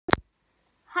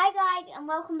guys, and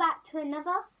welcome back to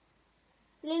another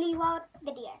Lily World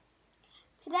video.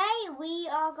 Today we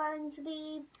are going to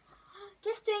be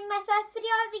just doing my first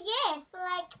video of the year, so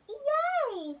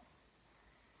yay!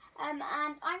 And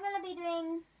I'm going to be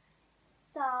doing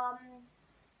some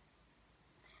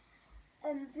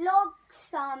vlogs,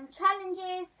 some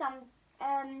challenges, some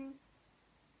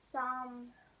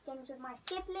things with my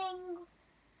siblings.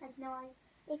 As you know,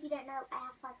 if you don't know, I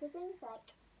have 5 siblings,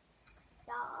 yes.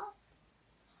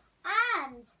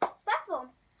 And first of all,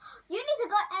 you need to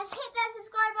go and hit that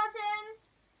subscribe button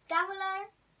down below.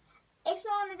 If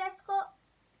you're on the desktop,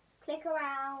 click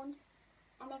around,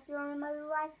 and if you're on a mobile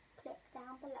device, click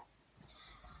down below.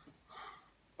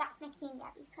 That's Nikki and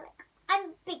Gabby, so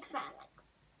I'm a big fan.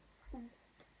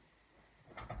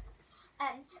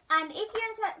 And if you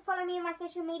want to follow me on my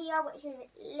social media, which is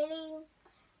Lily,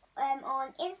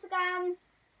 on Instagram,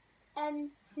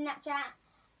 Snapchat,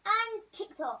 and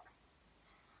TikTok.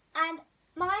 And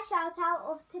my shout out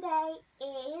of today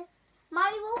is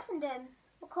Miley Wolfenden,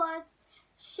 because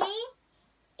she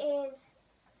is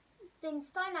been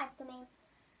so nice to me,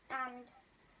 and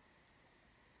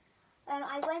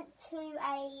I went to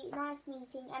a nice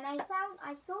meeting and I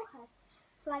saw her.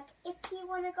 So if you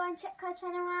want to go and check her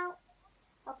channel out,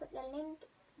 I'll put the link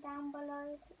down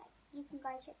below so that you can go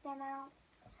check them out.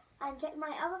 And check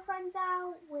my other friends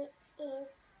out, which is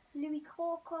Louis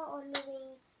Corker or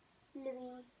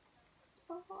Louis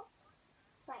Spot.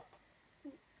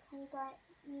 Can you guys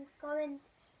go and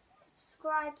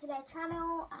subscribe to their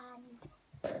channel, and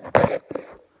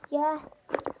yeah.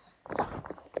 So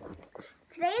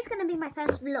today is going to be my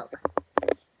first vlog.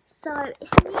 So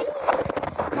it's nearly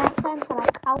night time, so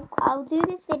I'll do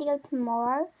this video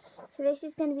tomorrow. So this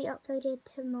is going to be uploaded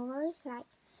tomorrow. So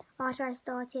after I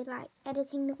started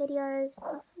editing the videos,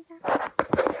 stuff like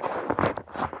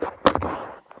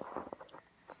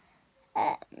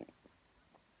that.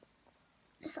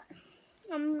 So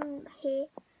I'm here,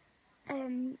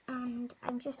 and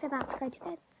I'm just about to go to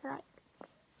bed. So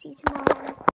see you tomorrow.